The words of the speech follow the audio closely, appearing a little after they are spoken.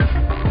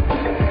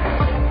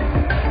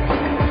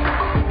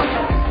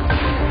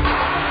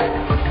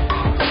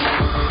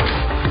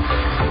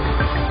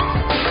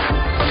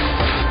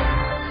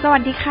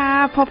วัสดีค่ะ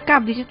พบกับ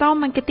Digital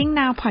Marketing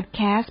Now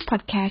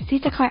Podcast ที่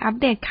จะคอยอัป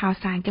เดตข่าว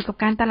สารเกี่ยวกับ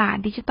การตลาด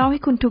ดิจิทัลให้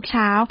คุณทุกเ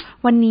ช้า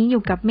วันนี้อ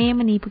ยู่กับเมฆ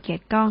มณีภูเก็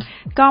ตก้อง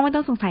ไม่ต้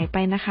องสงสัยไป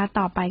นะคะ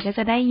ต่อไปก็จ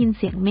ะได้ยินเ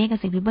สียงเมฆกับ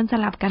เสียงพี่เบิ้ลส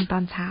ลับกันตอ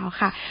นเช้า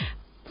ค่ะ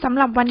สำ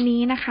หรับวัน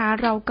นี้นะคะ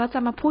เราก็จะ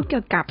มาพูดเกี่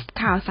ยวกับ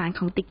ข่าวสารข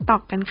อง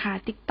TikTok กันค่ะ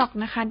TikTok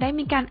นะคะได้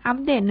มีการอัป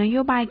เดตนโย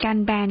บายการ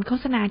แบนโฆ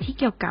ษณาที่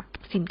เกี่ยวกับ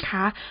สินค้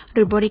าห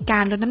รือบริกา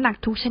รลดน้ำหนัก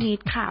ทุกชนิด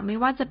ค่ะไม่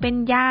ว่าจะเป็น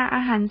ยาอ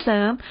าหารเสริ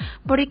ม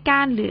บริกา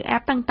รหรือแอ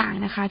ปต่าง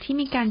ๆนะคะที่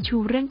มีการชู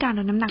เรื่องการล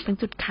ดน้ำหนักเป็น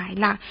จุดขาย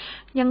หลัก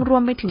ยังรว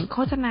มไปถึงโฆ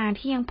ษณา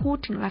ที่ยังพูด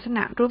ถึงลักษณ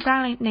ะรูปร่า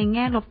งในแ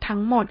ง่ลบทั้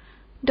งหมด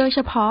โดยเฉ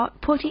พาะ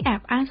พวกที่แอ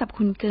บอ้างสรรพ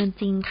คุณเกิน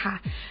จริงค่ะ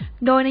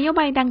โดยนโยบ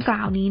ายดังกล่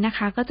าวนี้นะค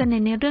ะก็จะเน้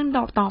นในเรื่อง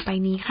ต่อไป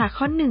นี้ค่ะ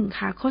ข้อ1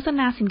ค่ะโฆษ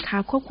ณาสินค้า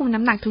ควบคุม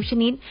น้ำหนักทุกช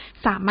นิด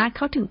สามารถเ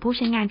ข้าถึงผู้ใ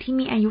ช้งานที่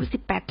มีอายุ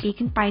18ปี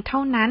ขึ้นไปเท่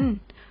านั้น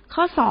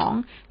ข้อ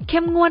2เข้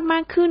มงวดมา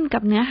กขึ้นกั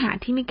บเนื้อหา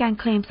ที่มีการ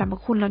เคลมสรรพ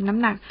คุณลดน้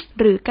ำหนัก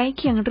หรือใกล้เ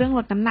คียงเรื่องล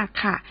ดน้ำหนัก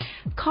ค่ะ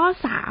ข้อ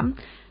3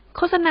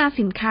โฆษณา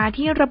สินค้า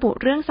ที่ระบุ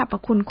เรื่องสรรพ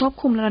คุณควบ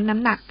คุมลดน้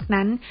ำหนัก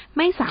นั้นไ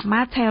ม่สาม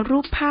ารถใช้รู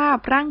ปภาพ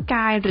ร่างก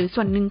ายหรือ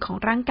ส่วนหนึ่งของ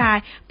ร่างกาย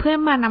เพื่อ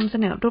มานำเส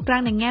นอรูปร่า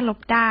งในแง่ลบ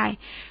ได้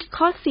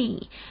ข้อ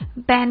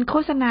4แบนโฆ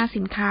ษณา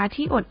สินค้า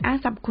ที่อวดอ้าง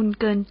สรรพคุณ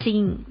เกินจริ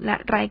งและ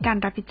ไร้การ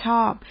รับผิดช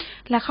อบ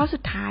และข้อสุ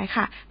ดท้าย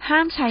ค่ะห้า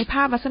มใช้ภ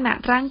าพลักษณะ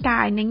ร่างกา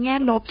ยในแง่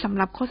ลบสำห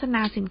รับโฆษณ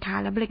าสินค้า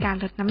และบริการ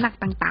ลดน้ำหนัก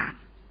ต่าง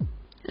ๆ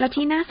และ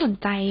ที่น่าสน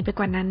ใจไป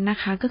กว่านั้นนะ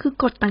คะก็คือ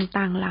กฎ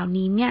ต่างๆเหล่า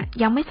นี้เนี่ย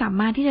ยังไม่สา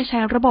มารถที่จะใช้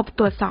ระบบ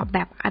ตรวจสอบแบ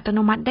บอัตโน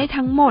มัติได้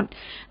ทั้งหมด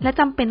และ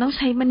จำเป็นต้องใ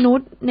ช้มนุษ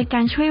ย์ในกา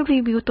รช่วยรี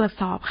วิวตรวจ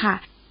สอบค่ะ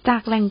จา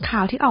กแหล่งข่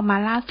าวที่ออกมา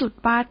ล่าสุด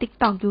ว่า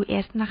TikTok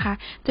US นะคะ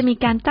จะมี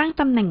การจ้าง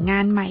ตำแหน่งงา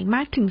นใหม่ม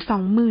ากถึง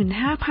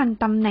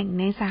 25,000 ตำแหน่ง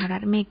ในสหรั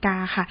ฐอเมริกา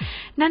ค่ะ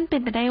นั่นเป็น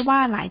ไปได้ว่า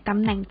หลายต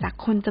ำแหน่งจาก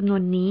คนจำนว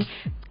นนี้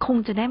คง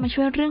จะได้มา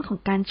ช่วยเรื่องของ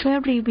การช่วย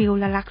รีวิว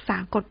และรักษา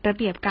กฎระ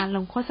เบียบการล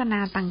งโฆษณา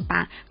ต่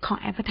างๆของ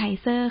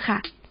Advertiser ค่ะ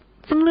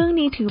ซึ่งเรื่อง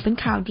นี้ถือเป็น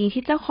ข่าวดี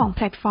ที่เจ้าของแ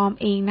พลตฟอร์ม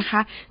เองนะค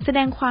ะแสด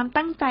งความ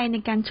ตั้งใจใน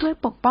การช่วย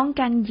ปกป้อง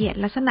การเหยียด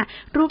ลักษณะ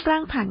รูปร่า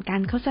งผ่านกา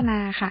รโฆษณา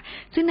ค่ะ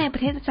ซึ่งในปร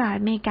ะเทศสหรัฐ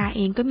อเมริกาเ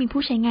องก็มี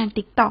ผู้ใช้งาน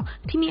TikTok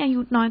ที่มีอายุ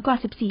น้อยกว่า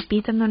14ปี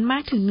จำนวนมา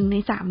กถึง1ใน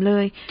3เล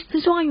ยซึ่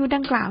งช่วงอายุดั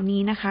งกล่าว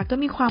นี้นะคะก็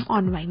มีความอ่อ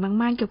นไหว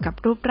มากๆเกี่ยวกับ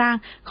รูปร่าง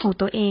ของ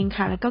ตัวเอง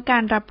ค่ะแล้วก็กา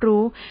รรับ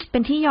รู้เป็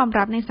นที่ยอม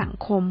รับในสัง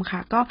คมค่ะ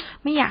ก็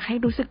ไม่อยากให้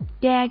รู้สึก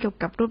แย่เกี่ยว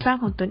กับรูปร่าง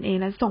ของตนเอง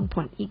และส่งผ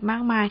ลอีกมา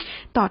กมาย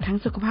ต่อทั้ง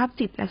สุขภาพ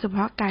จิตและสุข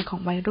ภาพกายของ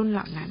วัยรุ่นเ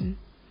หล่านั้น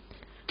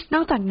น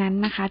อกจากนั้น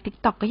นะคะ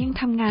TikTok ก็ยัง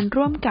ทำงาน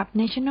ร่วมกับ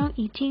National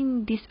Eating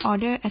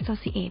Disorder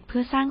Association เพื่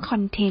อสร้างคอ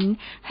นเทนต์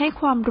ให้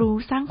ความรู้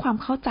สร้างความ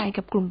เข้าใจ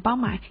กับกลุ่มเป้า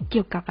หมายเ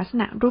กี่ยวกับลักษ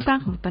ณะรูปร่า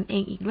งของตนเอ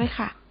งอีกด้วย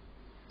ค่ะ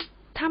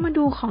ถ้ามา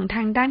ดูของท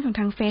างด้านของ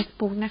ทาง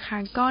Facebook นะคะ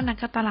ก็นัก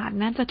การตลาด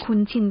น่าจะคุ้น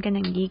ชินกันอ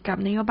ย่างดีกับ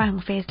นโยบายขอ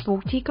ง Facebook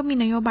ที่ก็มี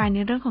นโยบายใน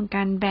เรื่องของก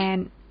ารแบน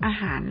อา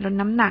หารลด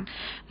น้ำหนัก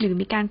หรือ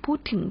มีการพูด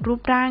ถึงรู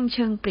ปร่างเ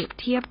ชิงเปรียบ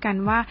เทียบกัน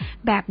ว่า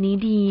แบบนี้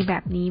ดีแบ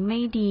บนี้ไม่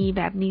ดีแ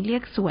บบนี้เรีย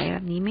กสวยแบ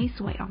บนี้ไม่ส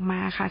วยออกมา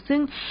ค่ะซึ่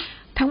ง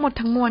ทั้งหมด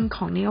ทั้งมวลข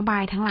องนโยบา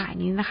ยทั้งหลาย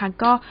นี้นะคะ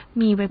ก็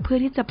มีไว้เพื่อ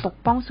ที่จะปก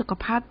ป้องสุข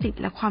ภาพจิต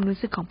และความรู้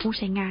สึกของผู้ใ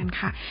ช้งาน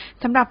ค่ะ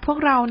สำหรับพวก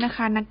เรานะค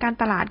ะนักการ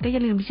ตลาดก็อย่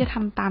าลืมที่จะท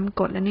ำตาม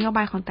กฎและนโยบ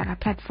ายของแต่ละ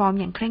แพลตฟอร์ม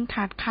อย่างเคร่งค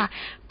รัดค่ะ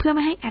เพื่อไ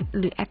ม่ให้แอด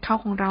หรือแอคเคา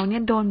ท์ของเราเนี่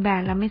ยโดนแบ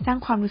นและไม่สร้าง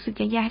ความรู้สึก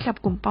แย่ๆให้กับ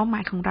กลุ่มเป้าหมา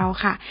ยของเรา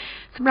ค่ะ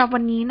สำหรับวั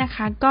นนี้นะค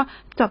ะก็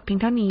จบเพียง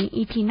เท่านี้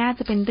EP หน้าจ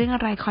ะเป็นเรื่องอ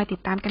ะไรคอยติด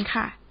ตามกัน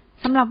ค่ะ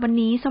สำหรับวัน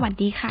นี้สวัส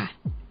ดีค่ะ